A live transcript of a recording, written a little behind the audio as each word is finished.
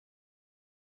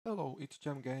Hello, it's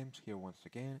Jam Games here once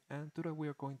again, and today we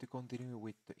are going to continue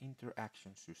with the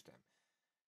interaction system.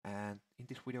 And in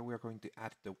this video, we are going to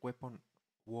add the weapon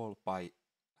wall by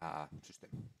system.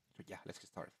 So yeah, let's get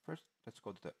started. First, let's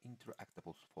go to the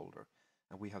interactables folder,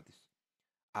 and we have this.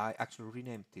 I actually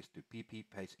renamed this to pp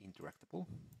paste interactable.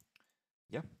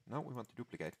 Yeah, now we want to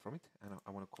duplicate from it, and I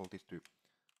want to call this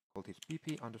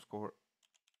pp underscore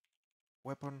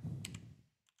weapon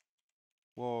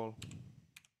wall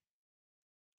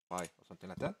by or something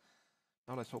like that.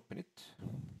 Now let's open it.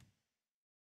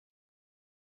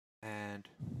 And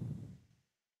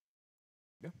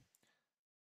yeah,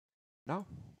 now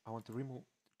I want to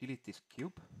delete this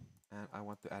cube, and I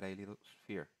want to add a little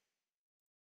sphere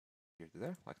here to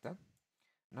there, like that.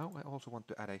 Now I also want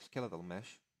to add a skeletal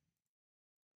mesh.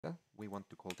 Yeah, we want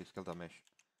to call this skeletal mesh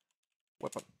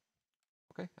weapon.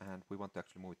 Okay, and we want to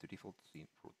actually move it to default scene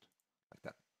root, like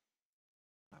that.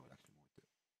 I will actually move it to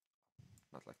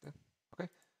not like that. Okay,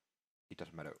 it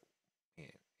doesn't matter in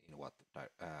what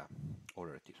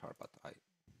order it is are, but I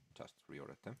just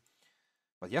reordered them.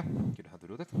 But yeah, you don't have to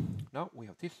do that. Now we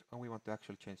have this, and we want to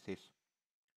actually change this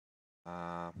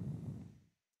uh,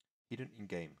 hidden in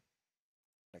game,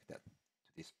 like that,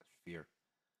 to this sphere.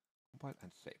 Compile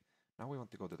and save. Now we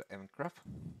want to go to the event graph,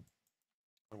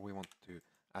 and we want to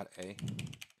add a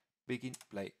begin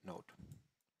play node.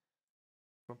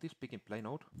 From this begin play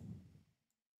node,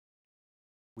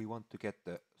 we want to get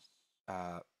the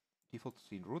default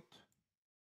scene root,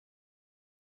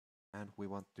 and we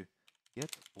want to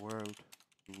get world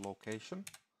location,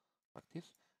 like this.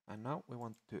 And now we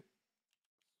want to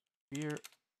sphere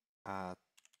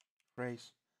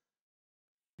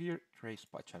trace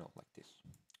by channel, like this.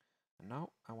 And now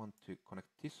I want to connect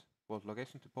this world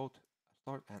location to both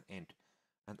start and end.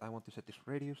 And I want to set this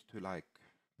radius to like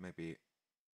maybe,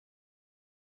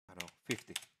 I don't know,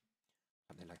 50,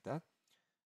 something like that.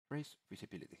 Trace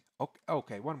visibility.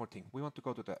 Okay, one more thing. We want to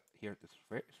go to the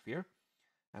sphere,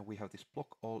 and we have this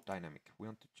block all dynamic. We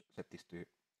want to set this to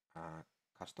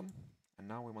custom, and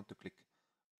now we want to click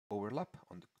overlap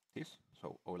on this,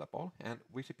 so overlap all, and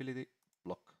visibility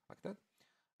block, like that.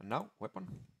 And now weapon,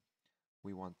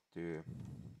 we want to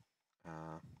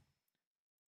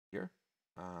here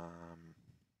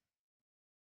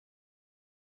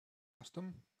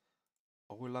custom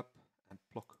overlap and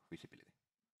block visibility.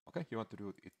 Okay, you want to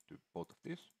do it to both of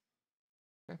these.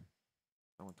 Okay,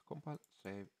 I want to compile,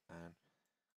 save, and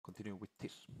continue with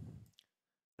this.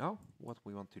 Now, what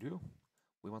we want to do,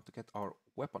 we want to get our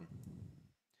weapon.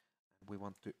 And we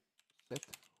want to set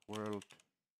world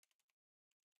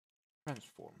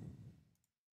transform.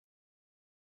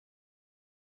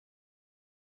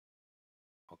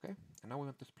 Okay, and now we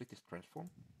want to split this transform,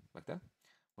 like that.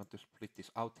 We want to split this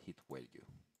out hit value.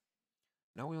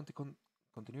 Now we want to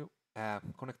continue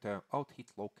connect the out hit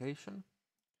location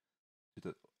to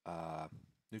the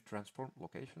new transform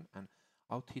location, and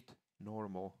out hit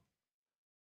normal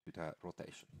to the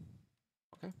rotation.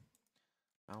 Okay,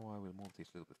 now I will move this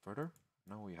a little bit further.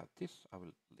 Now we have this, I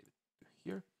will leave it to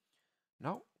here.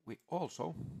 Now we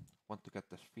also want to get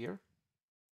the sphere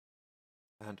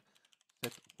and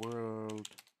set world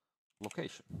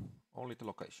location, only the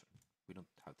location. We don't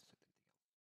have to set anything else.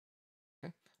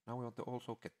 Okay, now we want to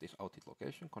also get this out hit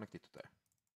location connected to there.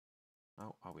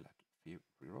 Now I will add a few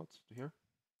reroutes to here,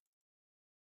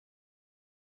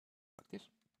 like this.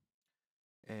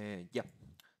 Yeah,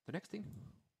 the next thing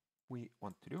we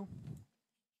want to do,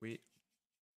 we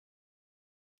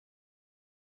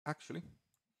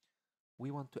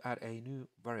want to add a new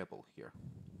variable here,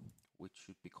 which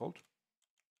should be called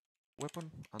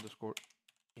weapon underscore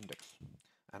index.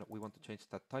 And we want to change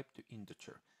that type to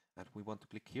integer. And we want to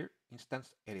click here,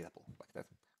 instance editable, like that.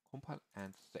 Compile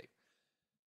and save.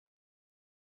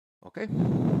 Okay.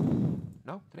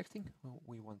 Now the next thing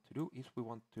we want to do is we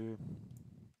want to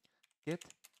get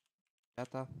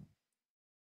data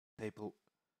table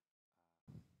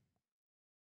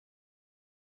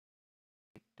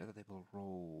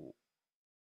row.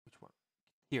 Which one?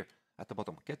 Here at the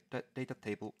bottom, get the data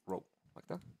table row, like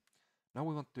that. Now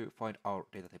we want to find our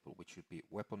data table, which should be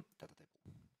weapon data table.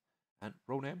 And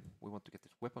row name, we want to get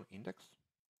this weapon index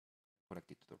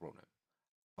connected to the row name.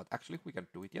 But actually we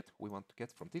can't do it yet. We want to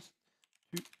get from this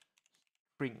to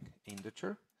string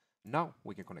integer. Now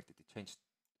we can connect it. It changed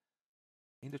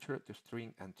integer to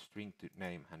string and string to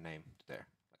name and name to there,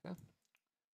 like that.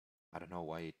 I don't know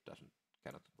why it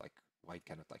cannot like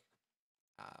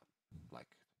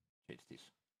change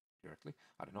this directly.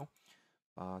 I don't know,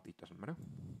 but it doesn't matter.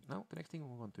 Now the next thing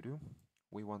we want to do,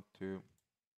 we want to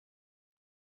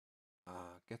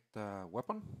get the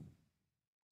weapon,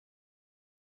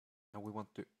 and we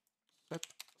want to set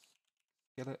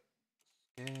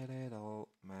skeletal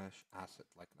mesh asset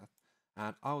like that.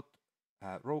 And out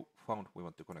row found we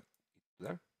want to connect it to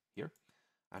there, here.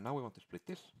 And now we want to split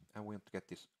this, and we want to get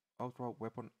this out row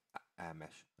weapon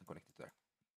mesh and connect it there.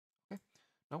 Okay.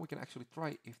 Now we can actually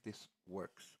try if this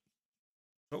works.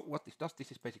 So what this does,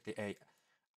 this is basically a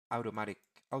automatic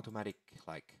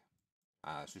like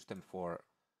system for.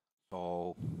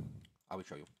 So I will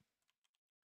show you.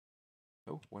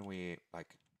 So when we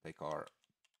like take our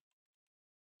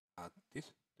this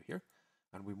to here,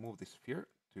 and we move this sphere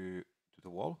to the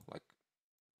wall, like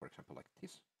for example like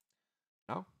this.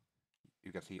 Now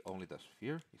you can see only the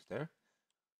sphere is there,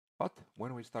 but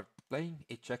when we start playing,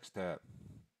 it checks the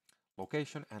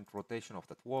location and rotation of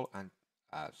that wall and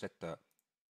set the.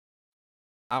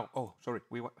 Oh, sorry,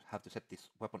 we have to set this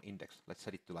weapon index. Let's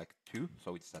set it to like 2,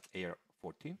 so it's at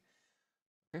AR14.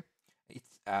 Okay, it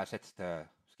sets the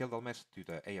skeletal mesh to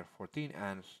the AR14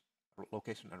 and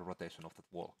location and rotation of that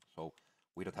wall. So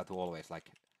we don't have to always like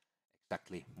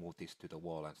exactly move this to the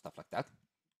wall and stuff like that.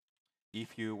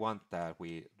 If you want that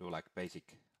we do like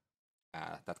basic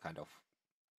that kind of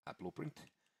blueprint,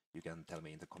 you can tell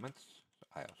me in the comments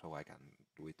so I can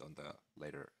do it on the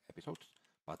later episodes.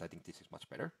 But I think this is much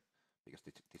better because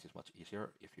this is much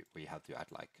easier. If we have to add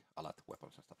like a lot of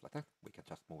weapons and stuff like that, we can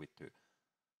just move it to.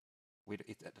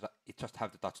 It just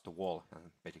have to touch the wall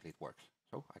and basically it works.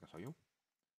 So I can show you.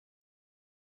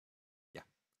 Yeah,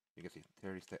 you can see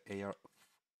there is the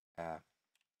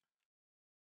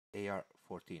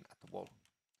AR14 at the wall.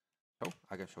 So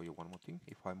I can show you one more thing.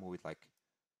 If I move it like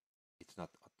it's not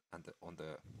on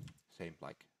the same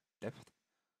like depth,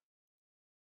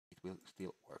 it will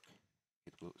still work.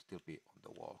 It will still be on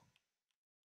the wall.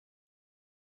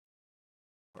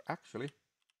 Or actually,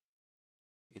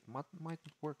 it might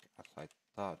work as I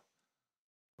thought.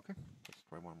 Okay, let's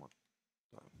try one more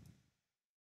time.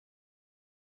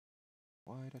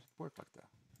 Why does it work like that?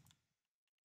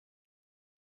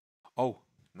 Oh,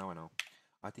 now I know.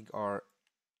 I think our.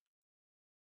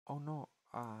 Oh no.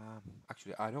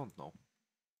 Actually, I don't know.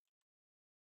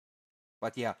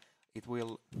 But yeah, it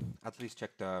will at least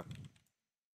check the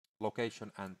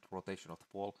location and rotation of the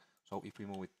wall. So if we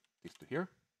move this to here,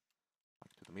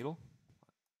 like to the middle,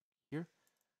 here,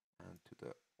 and to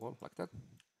the wall like that,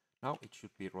 now it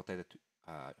should be rotated to,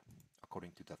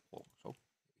 according to that wall. So if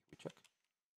we check.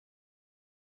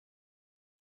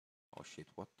 Oh shit,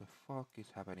 what the fuck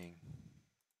is happening?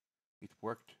 It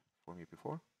worked for me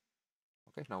before.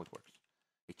 Okay, now it works.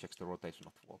 It checks the rotation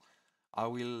of the wall. I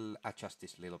will adjust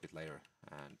this a little bit later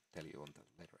and tell you on the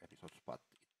later episodes, but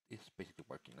it is basically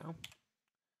working now.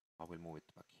 I will move it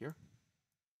back here.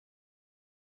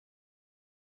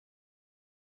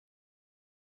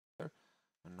 There.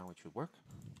 And now it should work.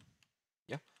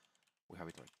 Yeah, we have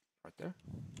it right there.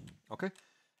 Okay,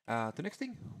 the next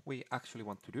thing we actually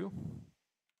want to do,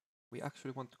 we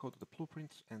actually want to go to the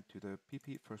blueprints and to the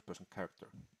PP first person character.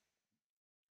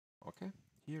 Okay,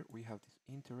 here we have this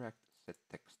interact set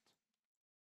text.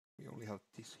 We only have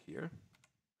this here,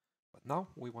 but now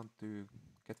we want to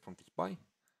get from this by,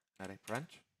 add a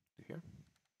branch to here,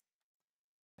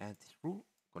 and this rule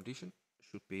condition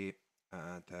should be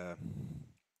the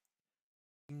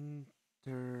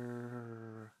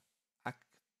interact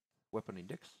weapon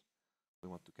index. We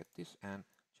want to get this and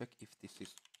check if this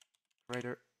is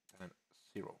greater than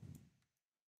 0.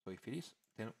 So if it is,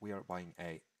 then we are buying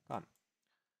a gun.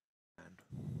 And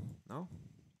now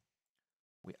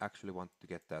we actually want to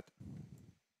get that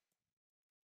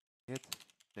get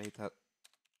data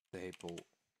table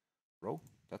row,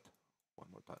 that one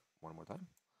more time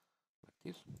like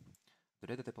this. The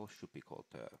data table should be called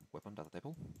weapon data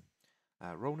table.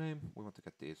 Row name, we want to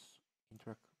get this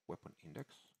interact weapon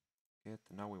index. Get,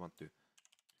 now we want to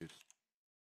use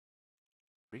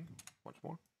string once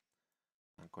more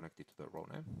and connect it to the row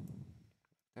name.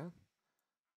 Like that.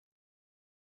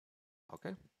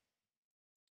 Okay.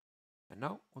 And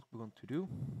now what we want to do,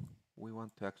 we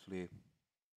want to actually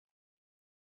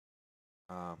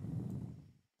go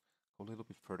a little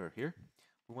bit further here.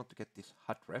 We want to get this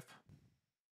href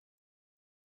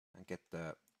and get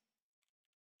the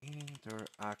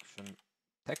interaction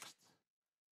text.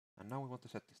 And now we want to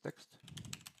set this text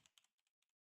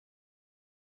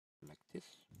like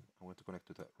this. I want to connect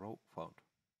to the row found.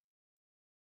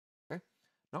 Okay.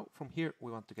 Now from here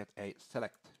we want to get a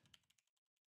select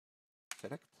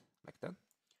like that.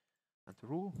 And the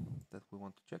rule that we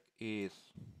want to check is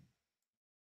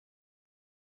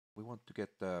we want to get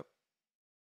the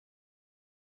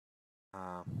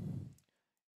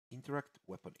interact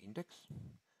weapon index.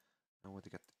 I want to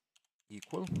get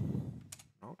equal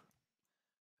node.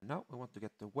 And now we want to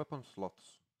get the weapon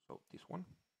slots. So this one.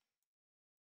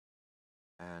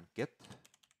 and get.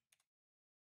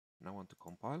 Now I want to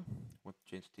compile. I want to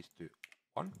change this to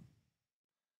 1.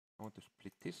 I want to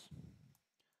split this.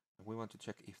 And we want to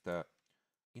check if the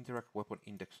interact weapon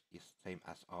index is same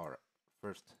as our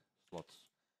first slot's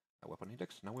weapon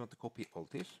index. Now we want to copy all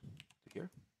this to here.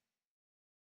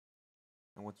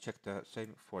 I want to check the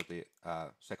same for the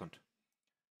second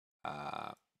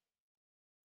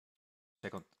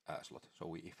slot.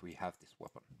 So if we have this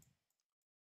weapon.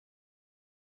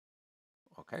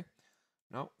 Okay.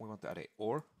 Now we want to add a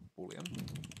OR boolean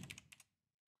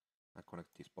and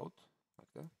connect this both like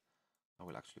that. I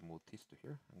will actually move this to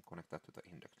here and connect that to the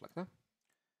index like that.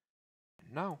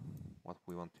 And now what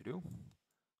we want to do,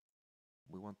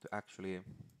 we want to actually,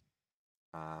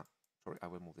 sorry, I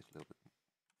will move this a little bit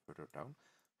further down.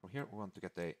 From here we want to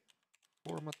get a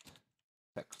format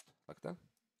text like that.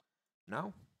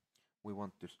 Now we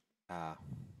want to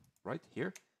right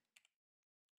here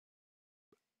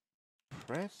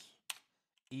press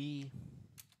E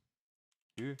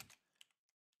to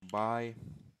buy,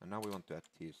 and now we want to add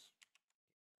these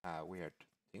weird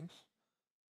things.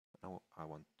 Now I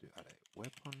want to add a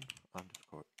weapon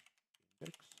underscore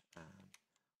index and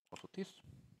also this.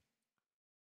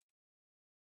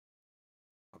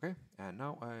 Okay, and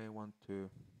now I want to,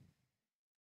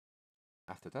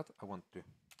 after that I want to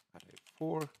add a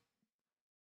for,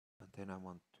 and then I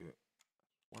want to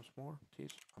once more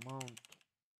this amount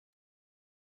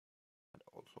and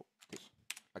also this,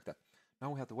 like that.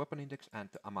 Now we have the weapon index and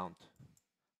the amount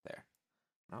there.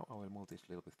 Now I will move this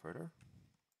a little bit further,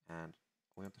 and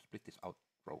we want to split this out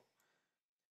row.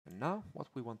 And now what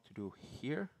we want to do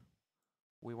here,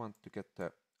 we want to get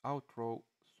the out row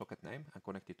socket name and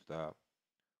connect it to the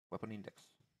weapon index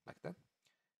like that.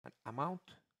 And amount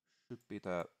should be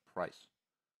the price.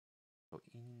 So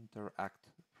interact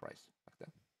price like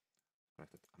that.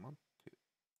 Connect that amount to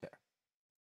there.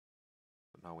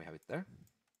 So now we have it there.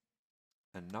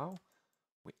 And now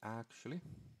we actually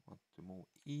want to move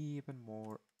even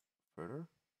more further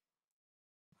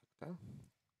like that.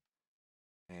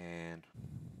 And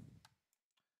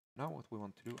now what we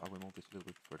want to do, I will move this a little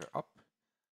bit further up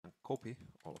and copy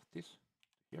all of this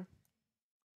here.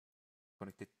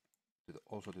 Connect it to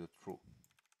also to the true.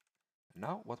 And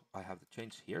now what I have to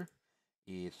change here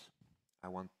is I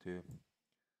want to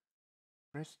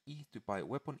press E to buy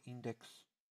weapon index.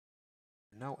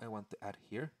 Now I want to add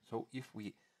here. So if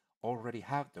we already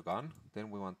have the gun,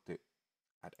 then we want to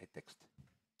add a text.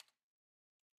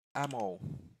 Ammo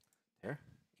there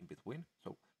in between.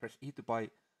 So press E to buy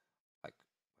like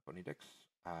weapon index,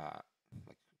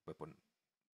 like weapon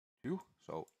 2.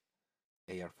 So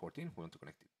AR-14. We want to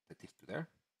connect this to there.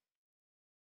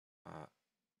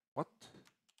 What?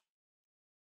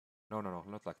 No,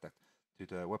 not like that. To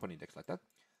the weapon index like that.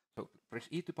 So press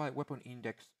E to buy weapon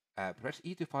index. Press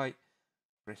E to buy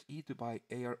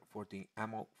AR-14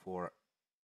 ammo for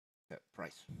the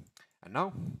price. And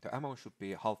now the ammo should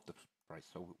be half the price.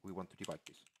 So we want to divide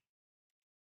this.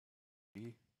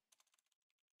 Divide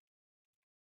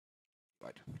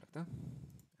like that,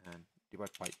 and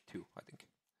divide by 2, I think,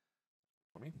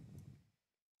 for me.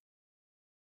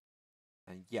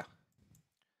 And yeah,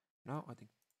 now I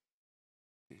think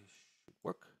this should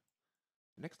work.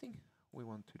 The next thing we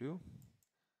want to do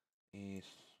is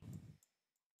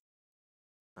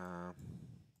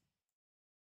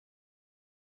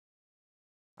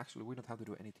actually we don't have to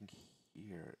do anything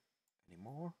here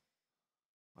anymore.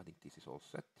 I think this is all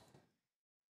set.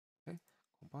 Okay,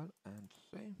 compile and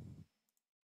save.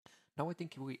 Now I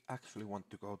think we actually want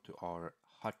to go to our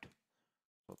HUD.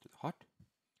 So to the HUD,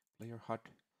 player HUD,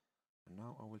 and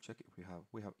now I will check if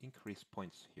we have increased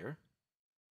points here,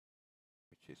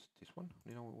 which is this one.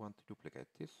 You know, we want to duplicate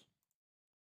this.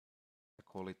 I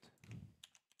call it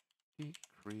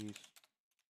decrease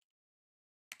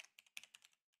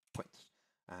points.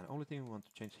 And only thing we want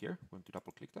to change here, we want to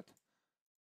double click that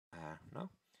now.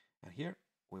 And here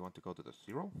we want to go to the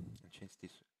 0 and change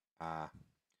this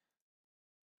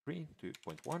green to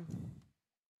 0.1,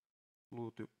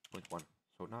 blue to 0.1.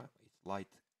 So now it's light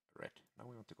red. Now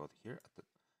we want to go to here at the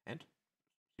end,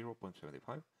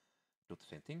 0.75. Do the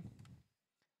same thing.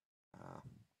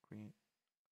 Green.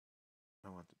 I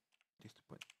want this to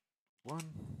 0.1,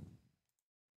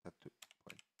 that to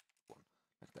 0.1,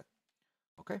 like that.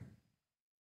 Okay.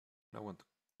 Now I want to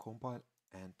compile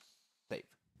and save.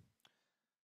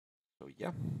 So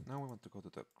yeah, now we want to go to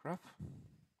the graph.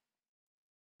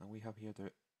 And we have here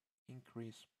the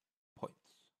increase points.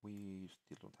 We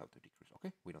still don't have the decrease.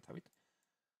 Okay, we don't have it.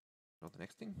 Now the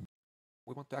next thing,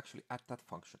 we want to actually add that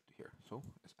function to here. So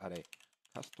let's add a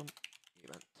custom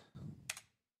event.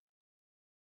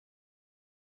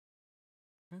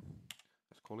 Okay.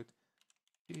 Let's call it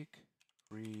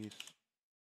decrease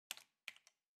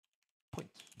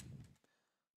points.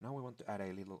 Now we want to add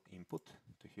a little input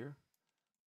to here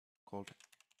called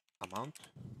amount,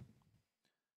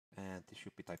 and this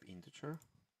should be type integer.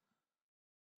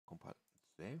 Compile,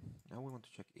 save. Now we want to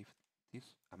check if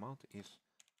this amount is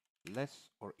less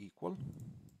or equal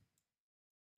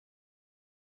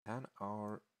than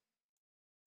our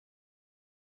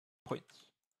points.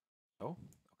 So,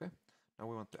 okay. Now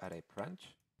we want to add a branch.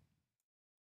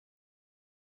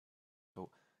 So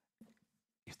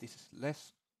if this is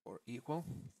less or equal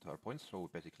to our points, so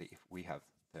basically if we have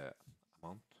the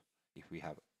amount, if we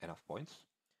have enough points,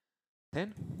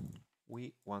 then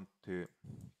we want to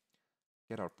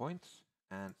get our points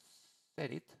and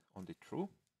set it on the true.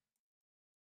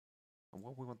 And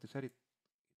what we want to set it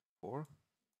for,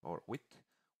 or with,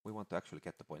 we want to actually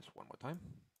get the points one more time.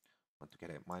 Want to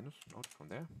get a minus node from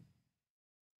there.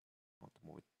 Want to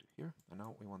move it to here, and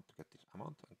now we want to get this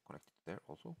amount and connect it there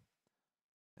also.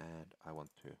 And I want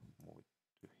to move it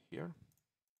to here,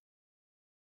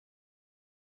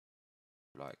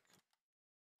 like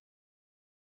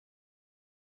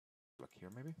here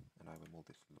maybe, and I will move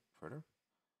this a little further.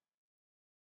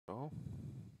 So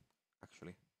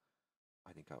actually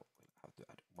I think I will have to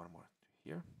add one more to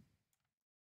here.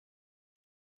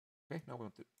 Okay, now we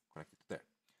want to connect it to there.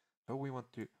 So we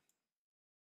want to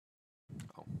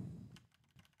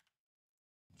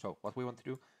so what we want to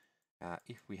do,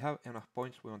 if we have enough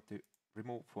points, we want to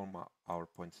remove from our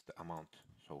points the amount,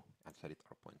 so and set it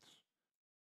our points.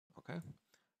 Okay,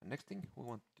 the next thing we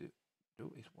want to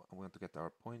do is we want to get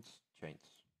our points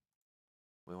changed.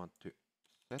 We want to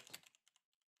set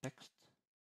text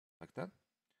like that.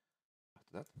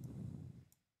 After that,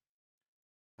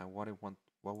 and what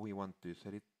we want to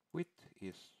set it with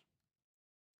is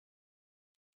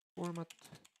format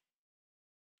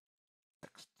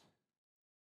text.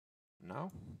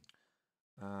 Now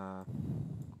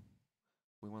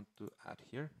we want to add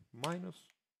here minus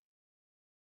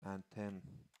and then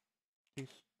this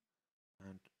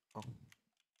and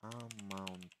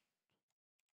amount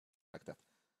like that.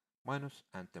 Minus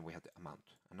and then we have the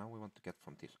amount, and now we want to get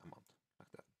from this amount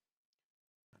like that.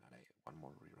 And add one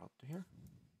more reroute to here.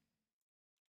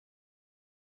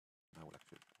 I will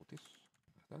actually put this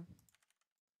like that.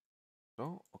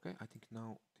 So okay, I think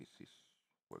now this is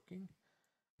working.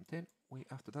 And then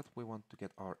after that we want to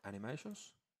get our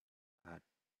animations,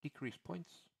 decrease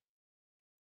points,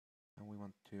 and we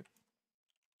want to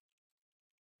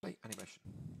play animation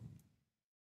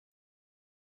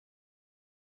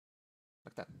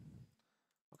like that.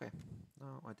 Okay,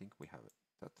 now I think we have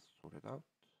that sorted out.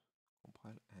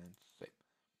 Compile and save.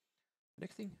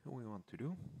 Next thing we want to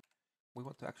do, we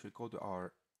want to actually go to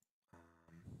our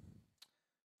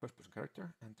first person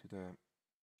character and to the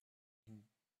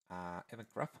event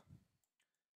graph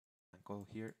and go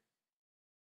here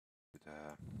to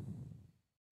the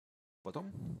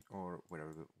bottom or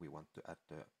wherever we want to add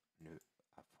the new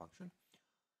function.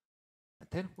 And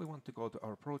then we want to go to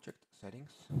our project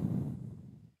settings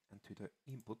and to the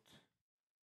input,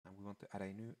 and we want to add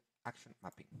a new action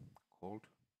mapping called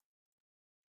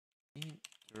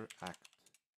interact.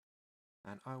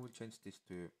 And I will change this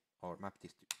to, or map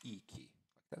this to E key,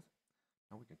 like that.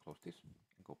 Now we can close this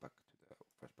and go back to the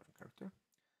first person character.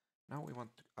 Now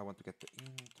I want to get the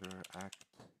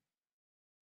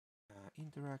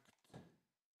interact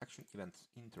action events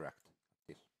interact like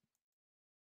this.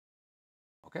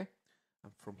 Okay,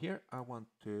 and from here I want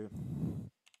to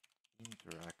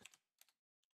interact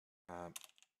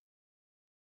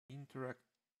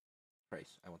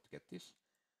trace. I want to get this,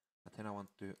 and then I want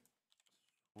to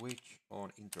switch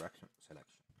on interaction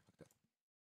selection like that.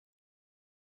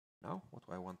 Now what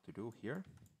I want to do here,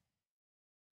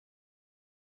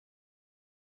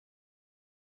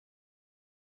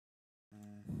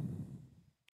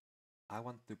 I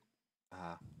want to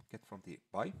get from the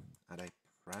by and a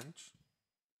branch,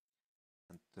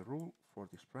 and the rule for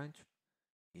this branch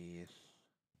is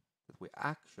that we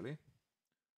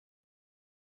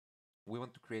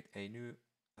want to create a new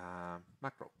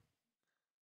macro,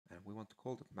 and we want to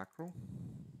call that macro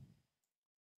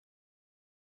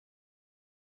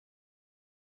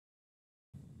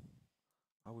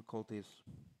I will call this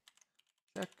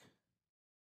check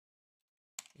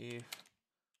if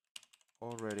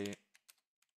already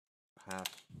has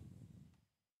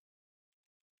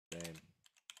same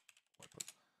weapon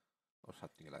or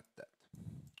something like that.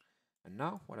 And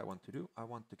now what I want to do, I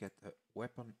want to get a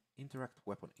weapon interact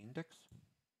weapon index,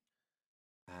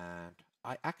 and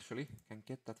I actually can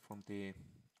get that from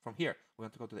here. We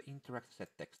want to go to the interact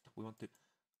set text. We want to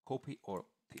copy all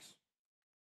this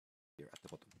here at the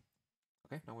bottom.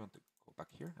 Okay, now we want to go back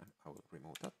here, and I will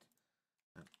remove that.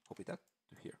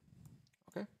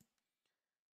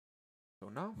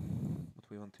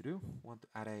 want to do, we want to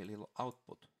add a little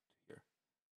output here.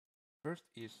 First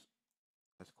is,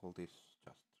 let's call this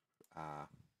just,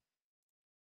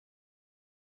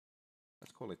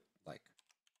 let's call it like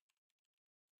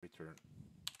return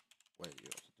value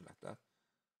or something like that.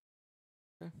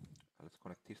 Okay, let's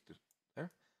connect this to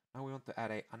there. Now we want to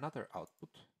add another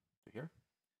output to here.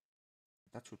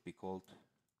 That should be called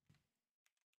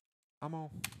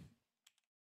ammo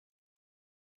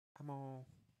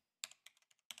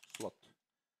slot,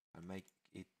 and make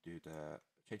it to the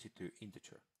change it to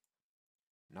integer.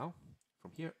 Now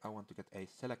from here I want to get a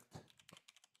select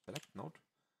node,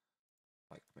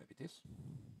 like maybe this,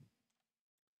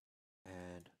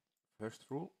 and first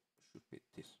rule should be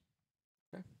this.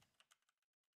 Okay.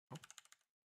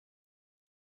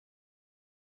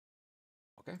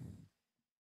 Okay.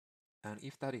 And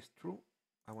if that is true,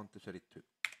 I want to set it to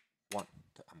 1,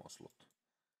 the ammo slot.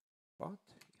 But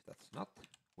if that's not,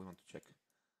 we want to check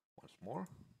once more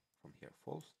from here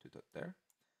false to there,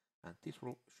 and this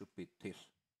rule should be this.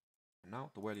 And now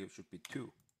the value should be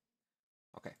 2.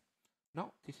 Okay,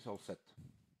 now this is all set.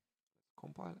 Let's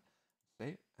compile,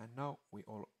 save, and now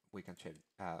we can change,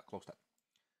 close that.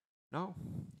 Now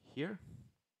here,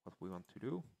 what we want to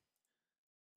do,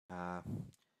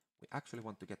 we actually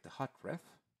want to get the hot ref.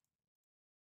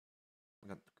 We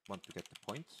want to get the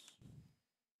points.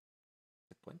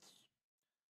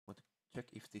 Want to check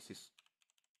if this is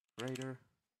greater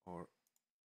or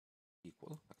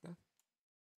equal, like that.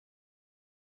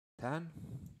 10.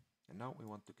 And now we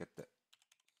want to get the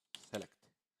select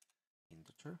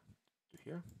integer to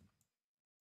here.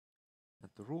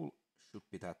 And the rule should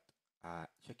be that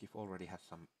check if already has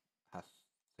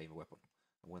same weapon.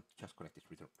 I want to just connect this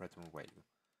return value.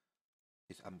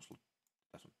 This ammo slot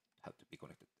doesn't have to be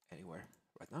connected anywhere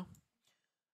right now.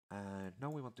 And now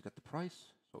we want to get the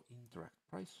price, so interact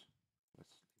price.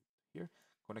 Let's leave it here.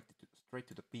 Connect it straight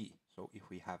to the P. So if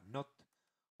we have not,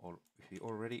 or if we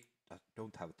already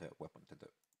don't have the weapon, then the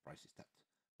price is that.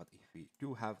 But if we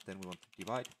do have, then we want to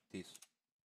divide this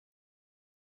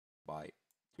by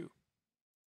 2,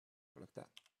 like that.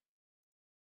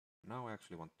 Now I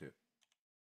actually want to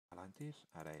align this,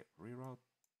 add a reroute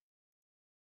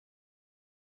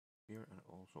here, and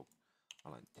also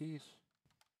align these.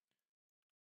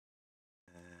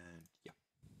 And yeah,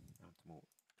 I want to move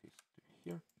this to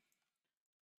here,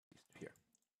 this to here.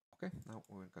 Okay, now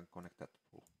we can connect that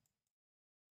rule.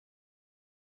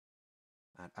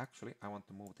 And actually, I want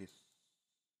to move this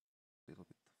a little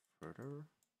bit further.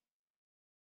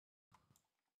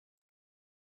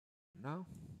 Now,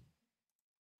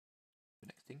 the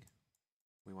next thing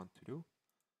we want to do,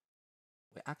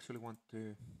 we actually want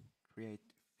to create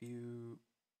a few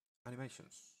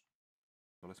animations.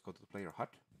 So let's go to the player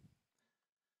HUD,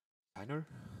 designer,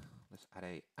 let's add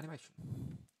a animation,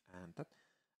 and that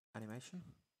animation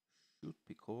should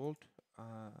be called,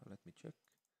 let me check,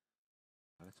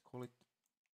 let's call it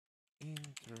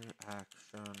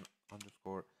interaction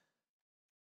underscore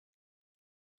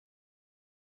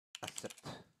accept.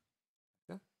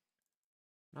 Okay.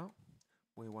 Now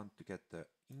we want to get the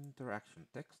interaction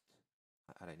text,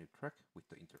 add a new track with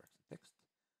the interaction text.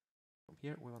 From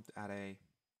here we want to add a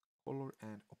color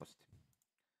and opacity.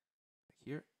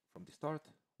 Here from the start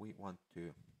we want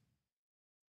to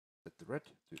set the red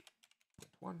to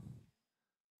 0.1,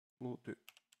 blue to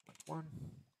 0.1.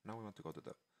 Now we want to go to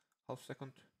the half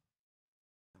second.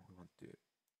 Now we want to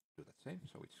do that same,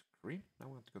 so it's green. Now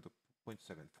we want to go to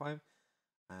 0.75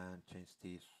 and change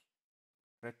this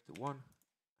red to 1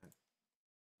 and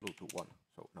blue to 1.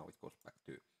 So now it goes back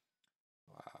to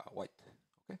white.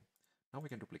 Okay. Now we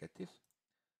can duplicate this,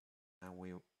 and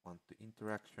we want the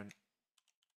interaction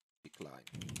decline.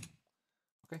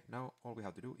 Okay. Now all we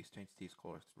have to do is change these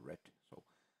colors to red. So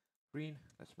green,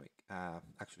 let's make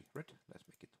actually red. Let's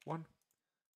make it 1.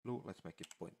 Blue, let's make it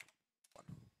 0.1.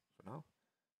 So now,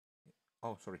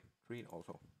 oh sorry, green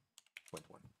also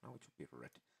 0.1. Now it should be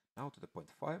red. Now to the 0.5.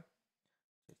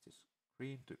 Change this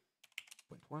green to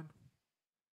 0.1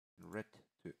 and red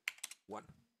to 1.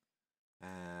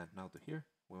 And now to here,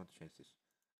 we want to change this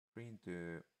green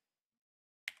to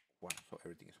 1, so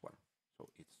everything is 1. So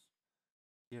it's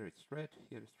here it's red,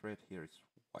 here it's red, here it's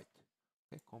white.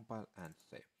 Okay, compile and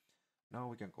save. Now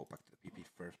we can go back to the PP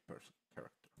first person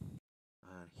character.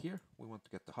 And here we want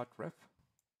to get the hot ref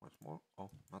once more. Oh,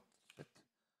 not set.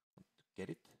 Want to get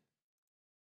it.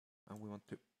 And we want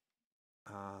to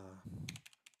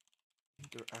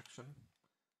interaction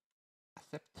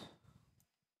accept.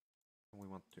 And we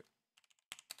want to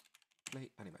play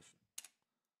animation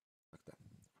like that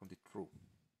from the true.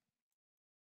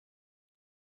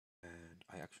 And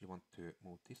I actually want to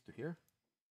move this to here.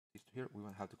 This to here. We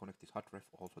will have to connect this hot ref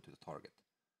also to the target.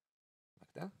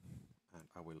 like that, and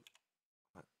I will,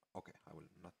 okay, I will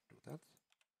not do that,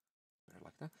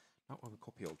 like that. Now I will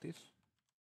copy all this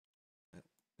and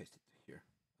paste it here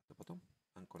at the bottom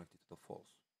and connect it to the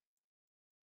false.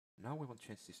 Now we want to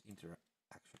change this interaction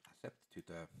accept to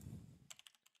the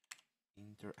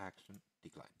interaction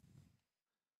decline,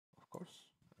 of course,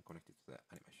 and connect it to the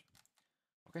animation.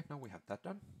 Okay, now we have that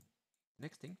done.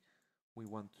 Next thing we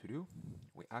want to do,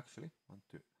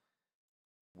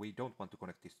 we don't want to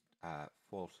connect this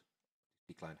false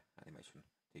decline animation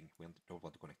thing. We don't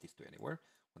want to connect this to anywhere.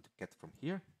 We want to get from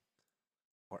here,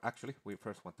 or actually we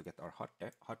first want to get our hot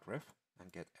ref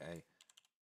and get a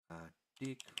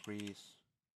decrease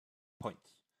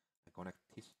points and connect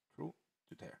this through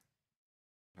to there,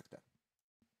 like that.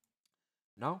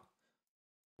 Now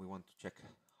we want to check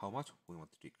how much we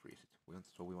want to decrease it.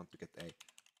 We want to get a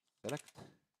select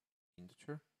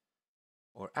integer,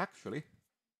 or actually,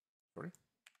 sorry,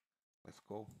 let's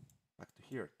go back to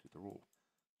here to the rule.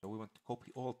 So we want to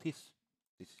copy all this.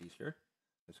 This is here.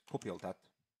 Let's copy all that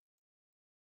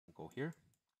and go here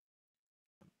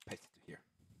and paste it to here.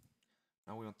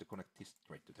 Now we want to connect this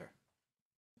straight to there.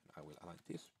 And I will align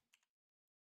this.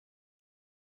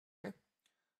 Okay.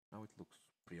 Now it looks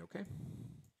pretty okay.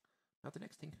 Now the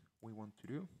next thing we want to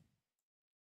do,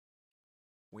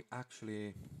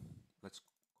 let's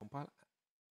compile.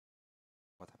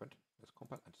 What happened? Let's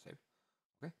compile and save.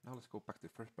 Okay, now let's go back to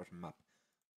first person map.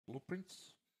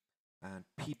 Blueprints and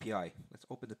PPI. Let's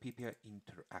open the PPI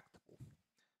interactable.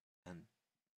 And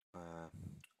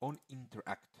on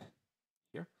interact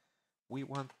here, we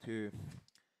want to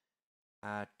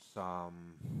add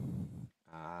some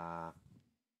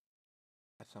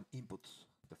inputs.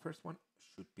 The first one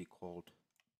should be called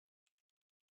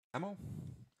ammo.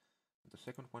 The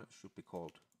second one should be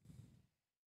called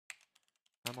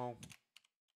ammo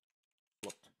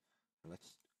plot.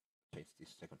 Let's change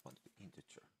this second one to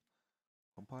integer.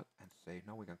 Compile and save.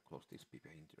 Now we can close this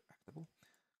PPI interactable.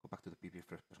 Go back to the PPI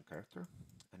first person character.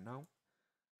 And now,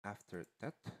 after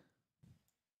that,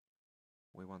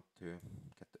 we want to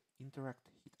get the interact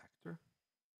hit actor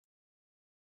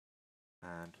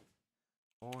and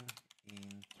on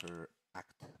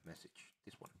interact message,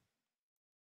 this one.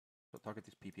 So target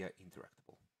is PPI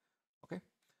interactable. Okay.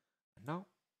 And now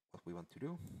what we want to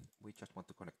do, we just want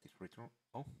to connect this return.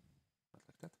 Oh, not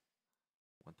like that.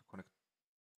 We want to connect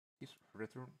this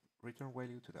return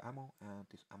value to the ammo and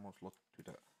this ammo slot to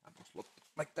the ammo slot,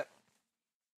 like that.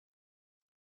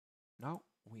 Now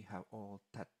we have all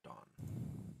that done.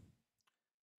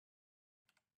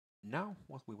 Now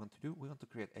what we want to do, we want to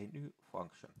create a new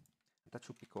function. That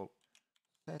should be called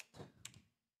set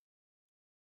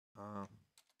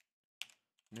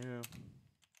new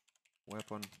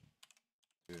weapon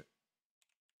to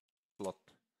slot.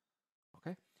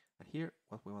 Okay, and here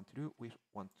what we want to do, we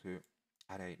want to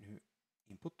add a new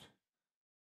input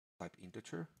type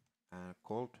integer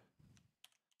called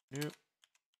new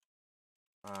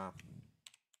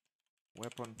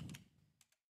weapon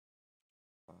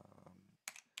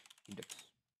index.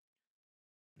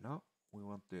 Now we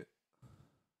want to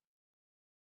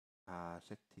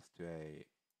set this to a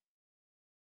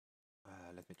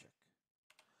let me check.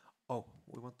 Oh,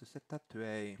 we want to set that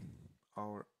to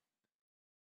our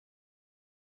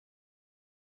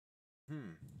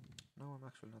no, I'm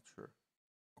actually not sure.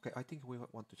 Okay, I think we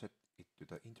want to set it to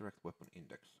the interact weapon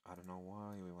index. I don't know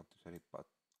why we want to set it, but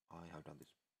I have done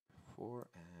this before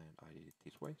and I did it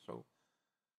this way, so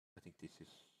I think this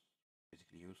is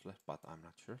basically useless, but I'm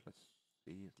not sure. Let's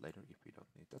see it later if we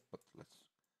don't need that, but let's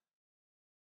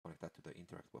connect that to the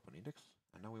interact weapon index.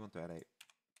 And now we want to add a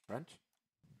branch.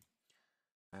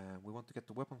 And we want to get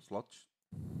the weapon slots.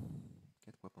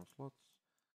 Get weapon slots.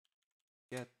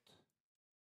 Get.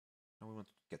 Now we want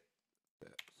to get the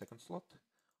second slot.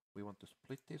 We want to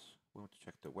split this. We want to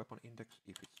check the weapon index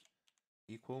if it's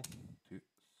equal to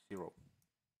 0.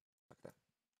 Like that.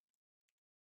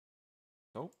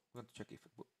 So we want to check if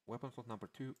weapon slot number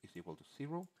 2 is equal to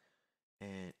 0.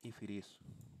 And if it is,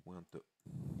 we want to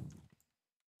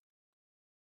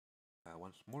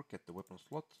once more get the weapon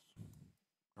slots.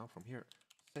 Now from here,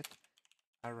 set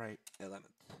array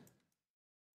element.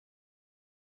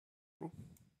 True.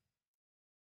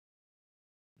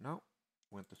 Now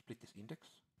we want to split this index.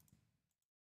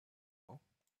 Oh,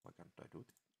 why can't I do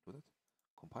that?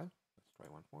 Compile. Let's try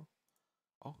once more.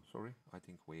 Oh, sorry. I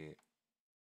think we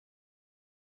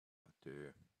have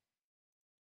to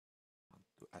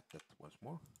add that once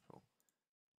more. So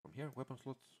from here, weapon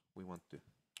slots, we want to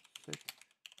set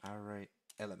array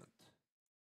element.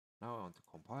 Now I want to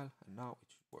compile, and now it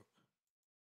should work.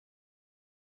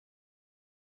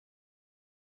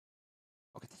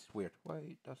 Okay, this is weird.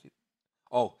 Why does it?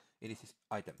 Oh, it is this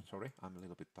item. Sorry, I'm a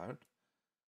little bit tired.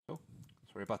 So,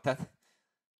 sorry about that.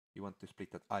 You want to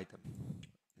split that item.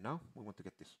 Now we want to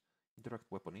get this interact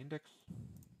weapon index.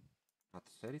 Not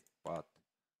set it, but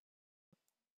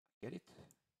get it.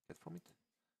 Get from it.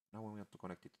 Now we want to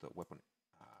connect it to the weapon.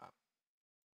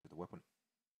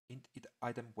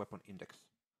 Item weapon index,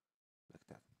 like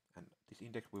that. And this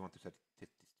index we want to set it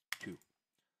to 2.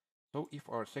 So if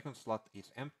our second slot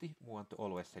is empty, we want to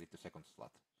always set it to second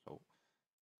slot. So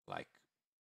like,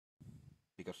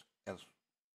 because else,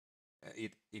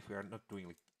 if we are not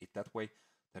doing it that way,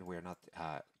 then we are not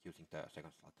using the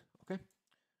second slot. Okay.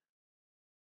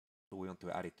 So we want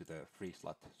to add it to the free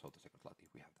slot, so the second slot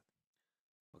if we have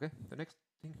that. Okay. The next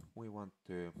thing we want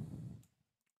to.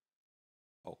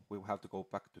 Oh, we will have to go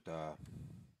back to the.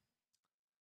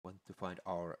 Want to find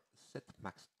our set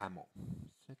max ammo.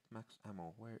 Set max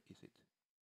ammo. Where is it?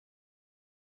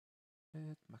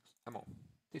 Set max ammo.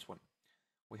 This one.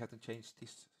 We have to change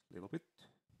this a little bit.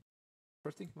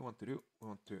 First thing we want to do, we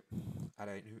want to add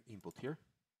a new input here.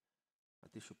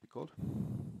 And this should be called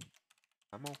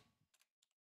ammo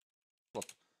slot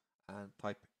and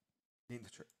type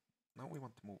integer. Now we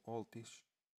want to move all this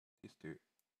to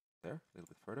there a little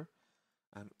bit further.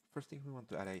 And first thing we want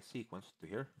to add a sequence to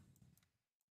here.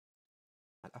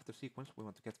 And after sequence we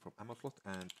want to get from ammo slot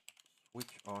and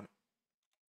switch on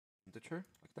integer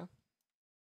like that.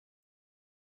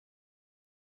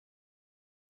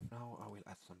 Now I will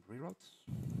add some reroutes.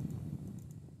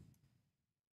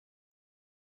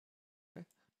 Okay.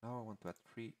 Now I want to add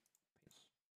 3 pins.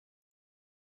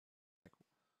 Okay, cool.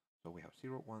 So we have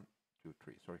 0, 1, 2,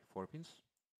 3. Sorry, 4 pins.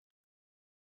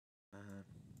 And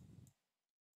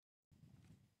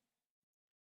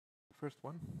the first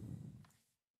one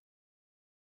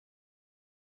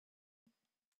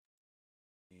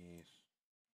is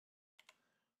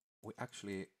we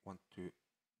actually want to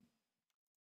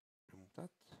remove that,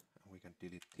 and we can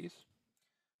delete this.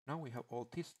 Now we have all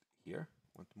this here.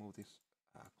 We want to move this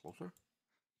closer.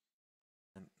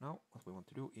 And now what we want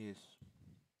to do is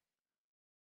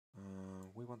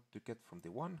we want to get from the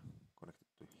 1 connected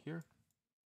to here,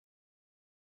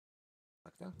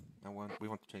 like that. And we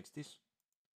want to change this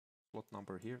slot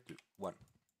number here to 1.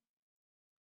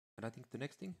 And I think the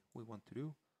next thing we want to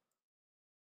do,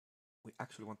 we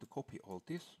actually want to copy all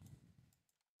this.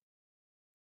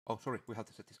 Oh, sorry, we have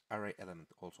to set this array element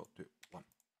also to 1.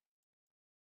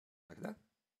 Like that.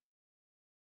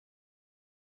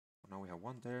 So now we have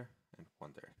 1 there and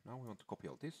 1 there. Now we want to copy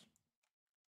all this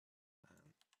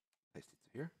and paste it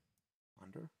here,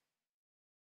 under,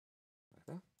 like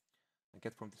that. And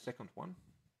get from the second one.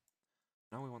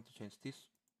 Now we want to change this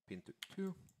pin to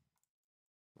 2,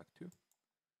 like 2. And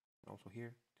also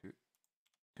here to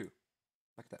 2,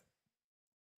 like that.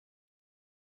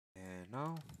 And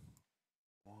now,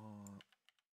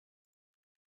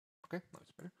 okay, now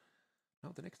it's better.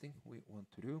 Now the next thing we want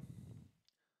to do,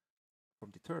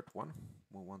 from the third one,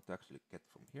 we want to actually get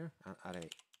from here and add a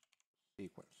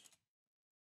sequence.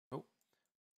 So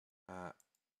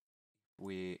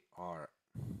we are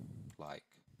like,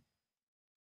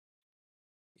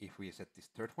 if we set this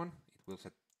third one, it will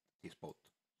set these both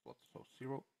slots. So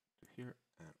 0 to here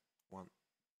and 1 to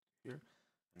here.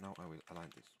 And now I will align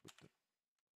this with the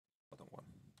bottom one.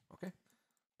 Okay.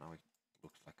 Now it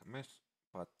looks like a mess,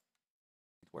 but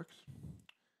it works.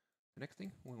 The next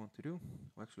thing we want to do,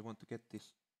 we actually want to get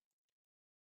this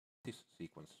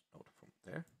sequence node from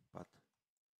there, but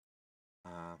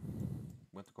we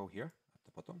want to go here at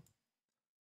the bottom,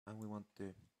 and we want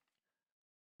to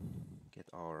get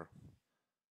our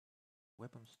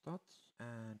weapon stats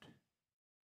and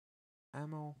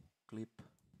ammo clip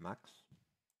max.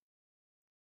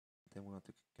 Then we want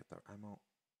to get our ammo.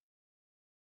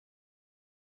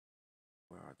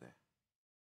 Where are they?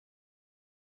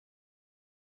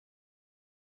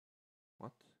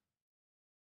 What?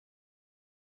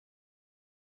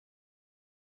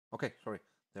 Okay, sorry,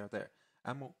 they're there.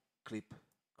 Ammo clip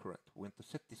current. We want to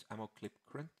set this ammo clip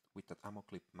current with that ammo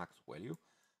clip max value.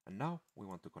 And now we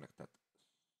want to connect that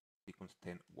sequence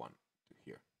 10, 1 to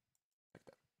here, like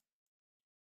that.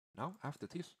 Now, after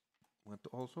this, we want to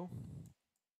also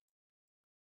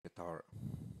get our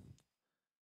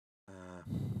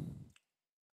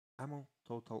ammo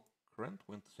total current.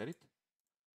 We want to set it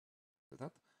to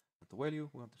that. And the value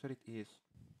we want to set it is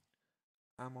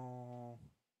ammo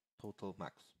total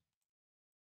max.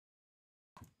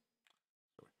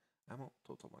 Sorry, ammo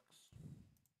total max.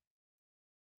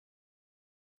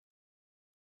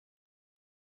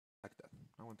 Like that.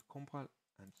 I want to compile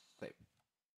and save.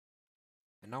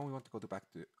 And now we want to go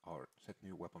back to our set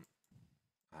new weapon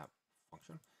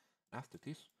function. After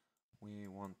this, we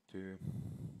want to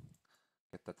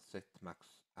get that set max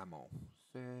ammo.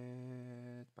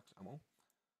 Set max ammo.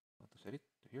 We want to set it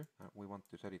to here. We want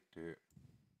to set it to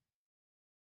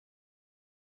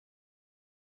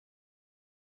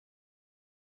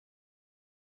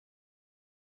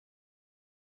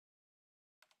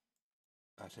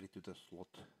set it to the slot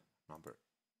number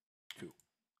 2.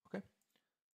 Okay.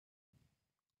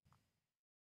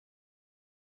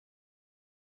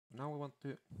 Now we want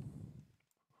to,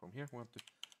 from here, we want to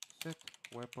set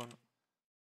weapon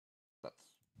stats,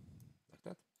 like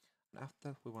that. And after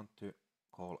that, we want to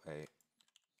call a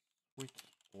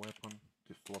switch weapon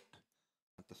to slot.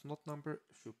 And the slot number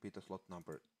should be the slot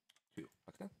number 2,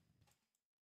 like that.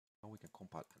 Now we can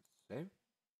compile and save.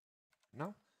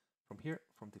 Now, from here,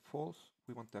 from the false,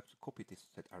 we want to actually copy this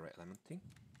set array element thing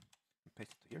and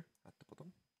paste it here at the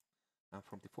bottom. And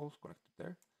from the false, connect it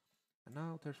there. And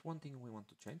now there's one thing we want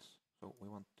to change. So we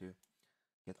want to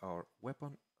get our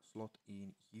weapon slot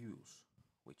in use,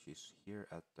 which is here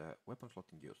at the weapon slot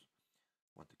in use.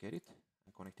 We want to get it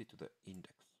and connect it to the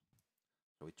index.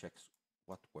 So it checks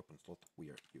what weapon slot we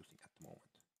are using at the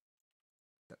moment.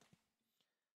 That.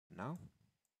 Now,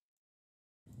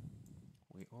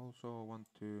 we also want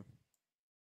to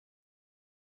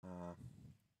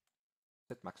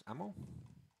set max ammo.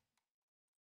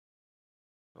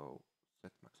 So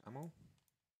set max ammo,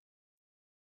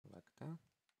 like that.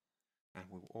 And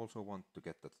we also want to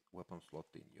get that weapon slot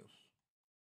in use.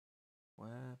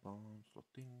 Weapon slot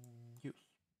in use.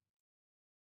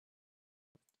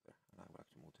 There. And I will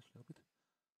actually move this a little bit,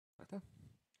 like that.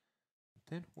 And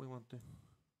then we want to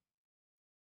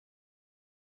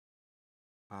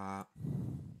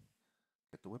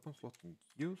get the weapon slot in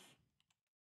use.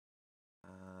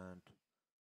 And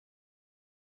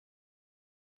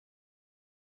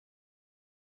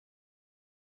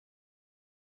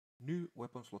new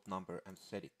weapon slot number and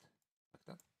set it, like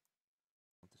that.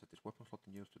 I want to set this weapon slot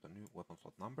in use to the new weapon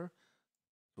slot number.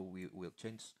 So we will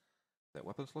change the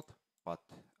weapon slot, but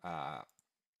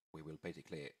we will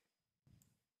basically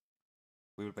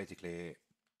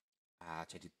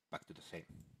change it back to the same.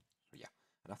 So yeah,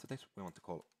 and after this we want to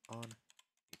call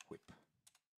unequip.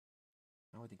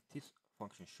 Now I think this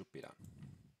function should be done.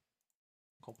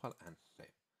 Compile and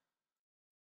save.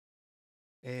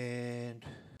 And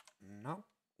now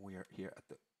we are here at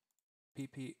the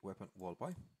PP weapon wall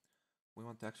by. We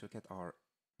want to actually get our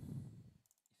is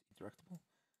interactable.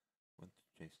 We want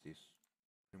to change this,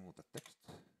 remove the text,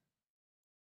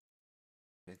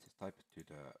 change this type to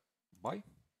the by,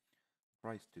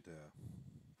 price to the,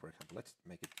 for example, let's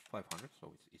make it 500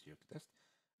 so it's easier to test.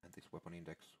 And this weapon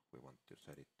index, we want to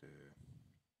set it to,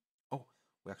 oh,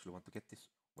 we actually want to get this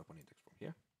weapon index from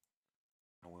here.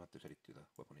 And we want to set it to the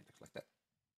weapon index like that.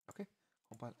 Okay,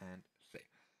 compile and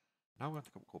save. Now we want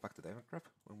to go back to the event graph.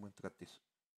 We want to get this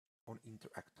on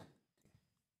interact thing.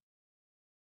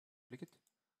 Click it,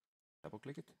 double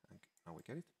click it, and now we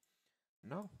get it.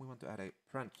 Now we want to add a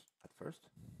branch at first.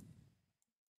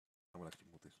 I will actually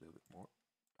move this a little bit more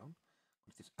down.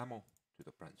 Put this ammo to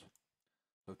the branch.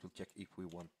 So it will check if we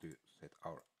want to set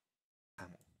our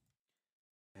ammo.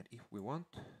 And if we want,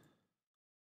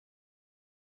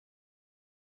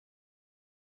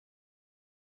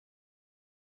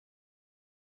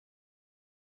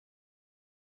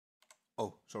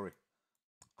 oh, sorry.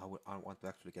 I want to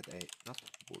actually get a not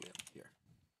boolean here.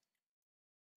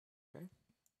 Okay.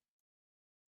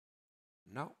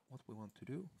 Now what we want to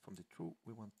do from the true,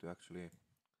 we want to actually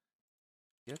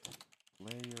get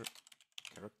player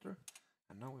character,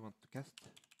 and now we want to cast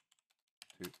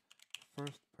to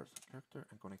first person character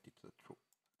and connect it to the true.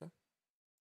 Like that.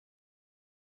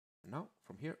 And now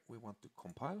from here we want to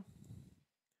compile,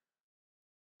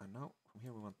 and now from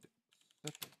here we want to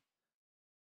set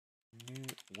new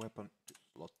weapon to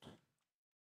slot,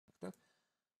 like that.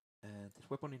 And this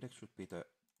weapon index should be the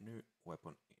new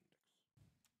weapon index,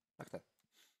 like that.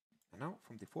 And now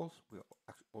from the false we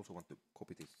actually also want to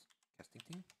copy this casting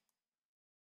thing.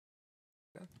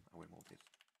 Okay, I will move this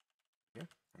here.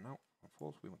 And now from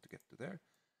false we want to get to there.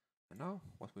 And now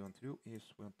what we want to do is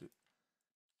we want to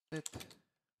set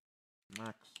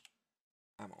max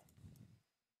ammo,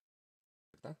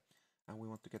 like that. And we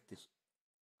want to get this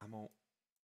ammo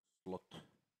slot,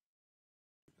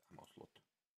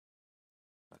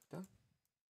 like that.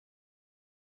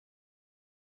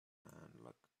 And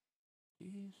like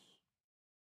this.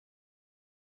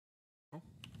 Oh.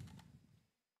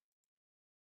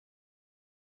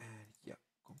 And yeah,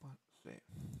 compile, save.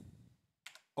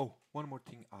 Oh, one more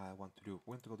thing I want to do.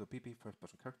 We want to go to PP first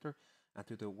person character and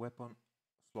to the weapon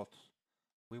slots.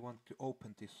 We want to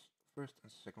open this first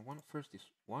and second one. First is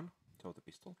 1, so the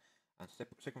pistol, and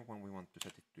second one we want to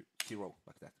set it to 0,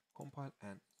 like that. Compile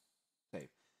and save.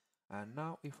 And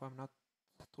now, if I'm not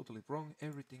totally wrong,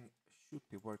 everything should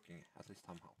be working at least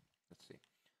somehow. Let's see.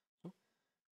 So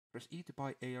press E to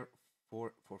buy AR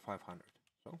for 500.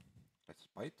 So let's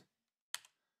buy it.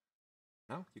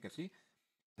 Now you can see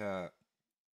the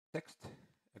text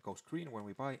goes green when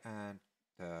we buy, and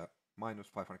the minus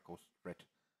 500 goes red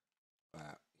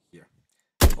here.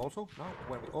 Also, now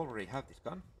when we already have this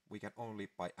gun, we can only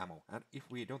buy ammo, and if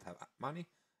we don't have money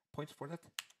points for that,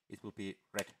 it will be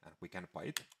red and we can buy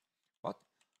it. But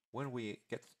when we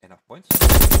get enough points,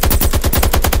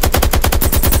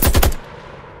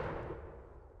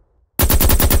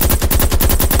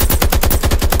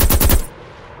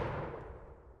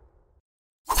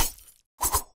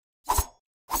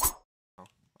 oh,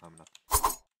 I'm not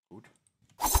good.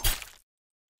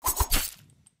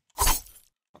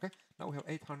 Okay, now we have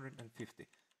 850.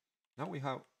 Now we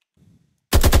have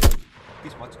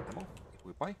this much ammo. If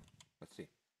we buy, let's see.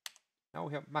 Now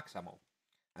we have max ammo,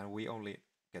 and we only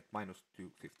get minus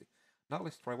 250. Now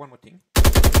let's try one more thing.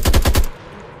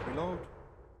 Reload.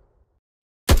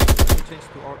 We change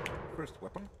to our first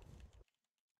weapon.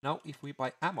 Now if we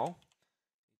buy ammo, it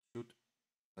should,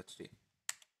 let's see.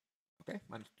 Okay,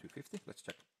 minus 250. Let's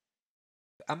check.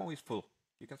 The ammo is full.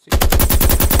 You can see.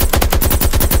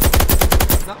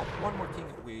 Now one more thing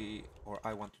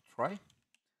I want to try.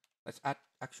 Let's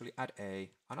actually add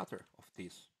another of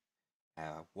these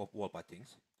wall buy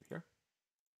things to here.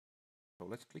 So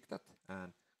let's click that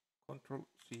and Control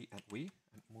C and V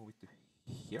and move it to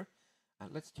here.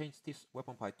 And let's change this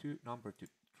weapon by 2 number to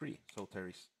 3. So there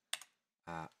is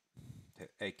the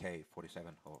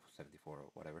AK-47 or 74 or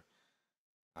whatever.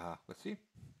 Let's see.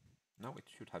 Now it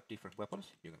should have different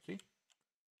weapons. You can see.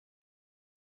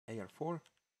 AR4,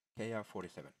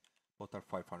 KR-47. Both are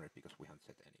 500 because we haven't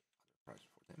set any other price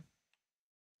for them.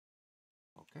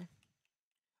 Okay.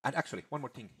 And actually, one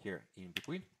more thing here in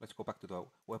between. Let's go back to the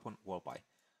weapon wall buy.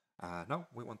 Now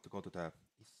we want to go to the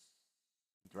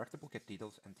interactable, get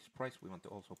details, and this price. We want to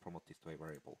also promote this to a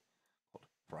variable called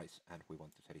price, and we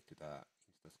want to set it to the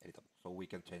instance editable, so we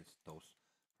can change those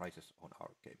prices on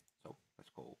our game. So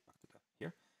let's go back to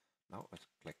here. Now let's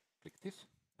click this,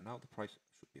 and now the price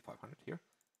should be 500 here.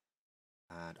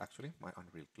 And actually, my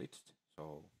Unreal glitched.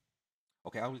 So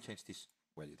okay, I will change this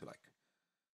value to like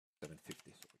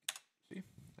 750, so we can see.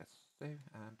 Let's save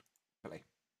and play.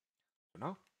 So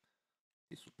now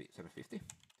this would be 750.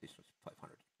 This was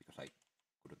 500 because I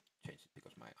couldn't change it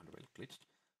because my Unreal glitched.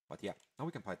 But yeah, now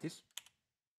we can buy this.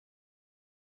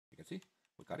 You can see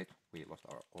we got it. We lost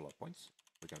all our points.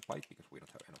 We can buy it because we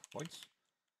don't have enough points.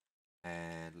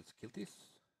 And let's kill these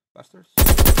bastards.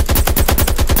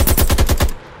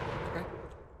 Okay.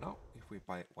 Now if we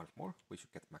buy once more, we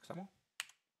should get max ammo.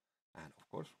 And of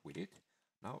course we did.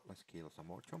 Now let's kill some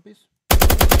more zombies.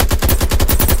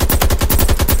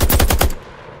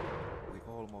 We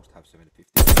almost have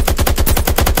 750.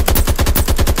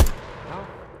 Now,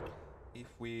 if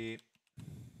we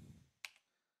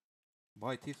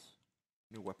buy this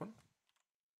new weapon,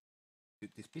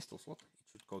 this pistol slot,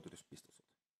 it should go to this pistol slot.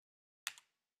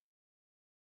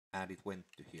 And it went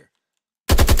to here.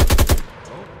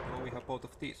 So now we have both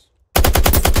of these.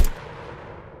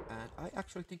 And I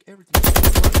actually think everything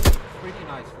works pretty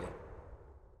nicely.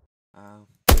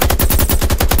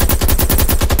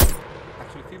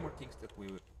 Actually, a few more things that we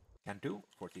can do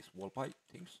for these wall buy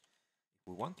things. If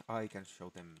we want, I can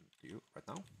show them to you right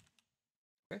now.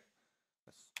 Okay,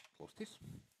 let's close this.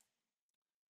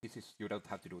 This is, you don't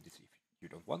have to do this if you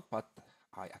don't want, but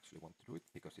I actually want to do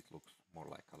it because it looks more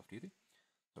like Call of Duty.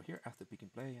 So here, after begin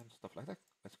play and stuff like that,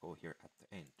 let's go here at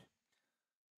the end.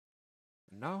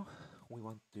 Now we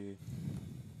want to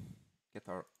get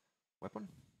our weapon.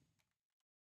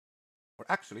 Or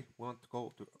actually, we want to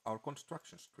go to our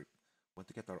construction strip. We want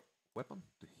to get our weapon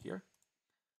to here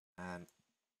and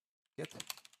get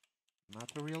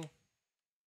material.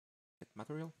 Get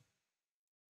material.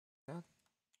 That.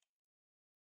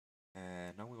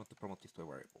 And now we want to promote this to a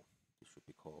variable. This should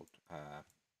be called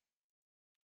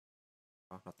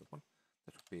not that one.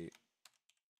 That should be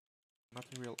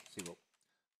material 0.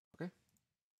 Okay.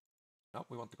 Now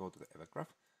we want to go to the event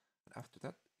graph, and after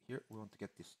that, here we want to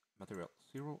get this material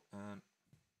 0 and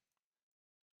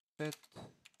set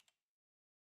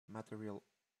material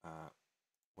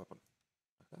weapon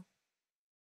like that.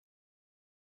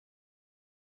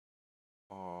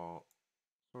 Oh,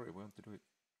 sorry, we want to do it.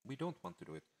 We don't want to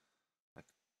do it like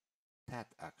that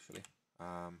actually.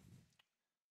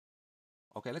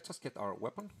 Okay, let's just get our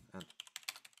weapon, and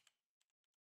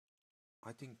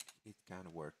I think it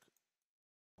can work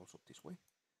also this way.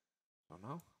 So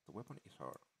now the weapon is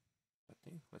our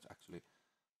thing. Let's actually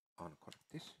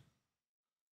unconnect this,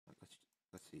 and let's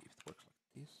let's see if it works like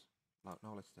this.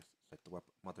 Now let's just set the web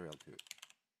material to,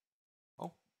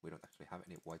 oh, we don't actually have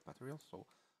any white material, so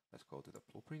let's go to the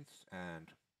blueprints and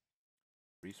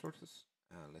resources,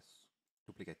 and let's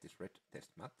duplicate this red test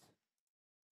mat,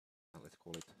 and let's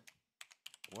call it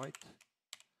white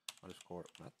underscore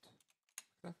mat,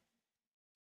 like that.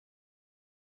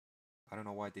 I don't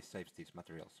know why this saves these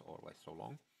materials always so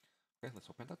long. Okay, let's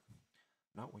open that.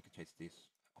 Now we can change this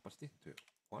opacity to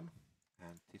 1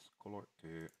 and this color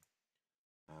to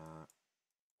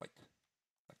white,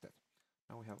 like that.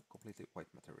 Now we have completely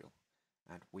white material,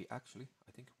 and we actually,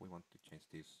 I think we want to change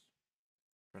this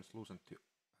translucent to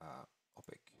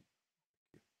opaque,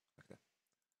 like that.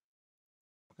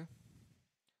 Okay,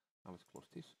 now let's close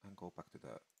this and go back to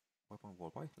the weapon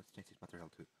wall by. Let's change this material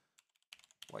to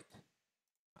white matte.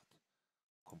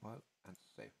 Compile and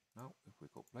save. Now if we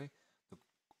go play, the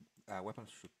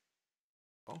weapons should,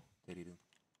 oh, they didn't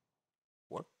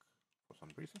work for some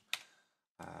reason.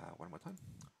 One more time.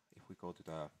 If we go to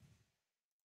the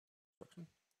instruction,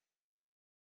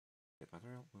 get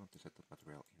material, we want to set the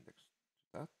material index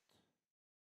to that.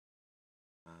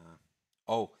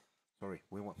 Oh, sorry,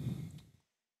 we want.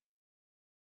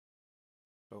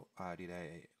 So I did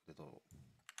a little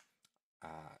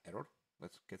error.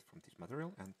 Let's get from this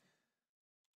material and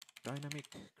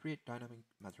create dynamic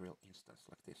material instance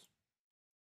like this.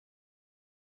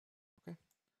 Okay.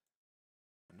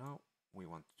 And now we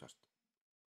want to just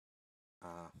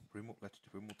let's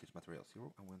remove this material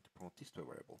 0 and we want to promote this to a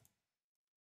variable.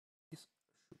 This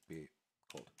should be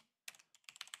called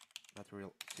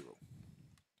material 0.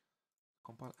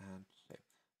 Compile and save.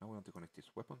 Now we want to connect this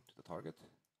weapon to the target,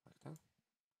 like that.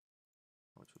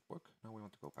 Now it should work. Now we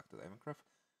want to go back to the event graph.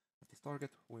 At this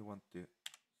target, we want to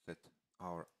set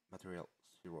our material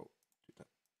 0 to the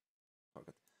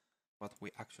target. But we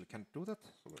actually can't do that,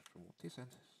 so let's remove this and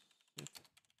set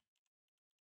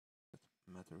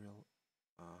material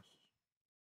as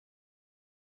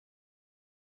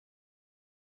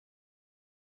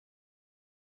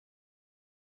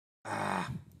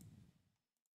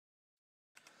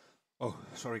oh,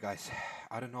 sorry guys,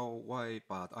 I don't know why,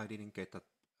 but I didn't get that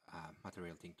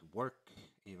material thing to work,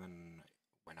 even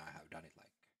when I have done it like,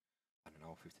 I don't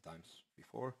know, 50 times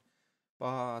before.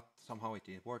 But somehow it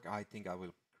didn't work. I think I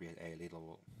will create a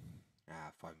little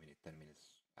 5 minute, 10 minutes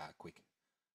quick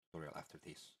tutorial after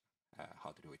this,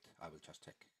 how to do it. I will just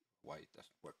check why it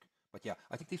doesn't work. But yeah,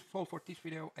 I think this is all for this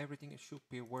video. Everything should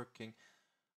be working.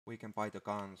 We can buy the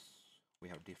guns. We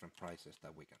have different prices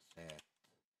that we can set.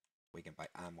 We can buy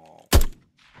ammo. I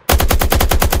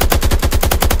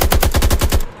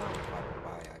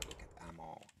will get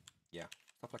ammo. Yeah,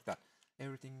 stuff like that.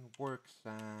 Everything works,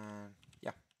 and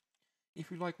yeah. If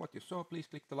you like what you saw, please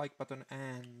click the like button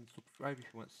and subscribe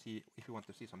if you want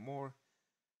to see some more.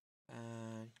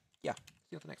 And yeah,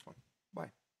 see you on the next one.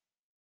 Bye.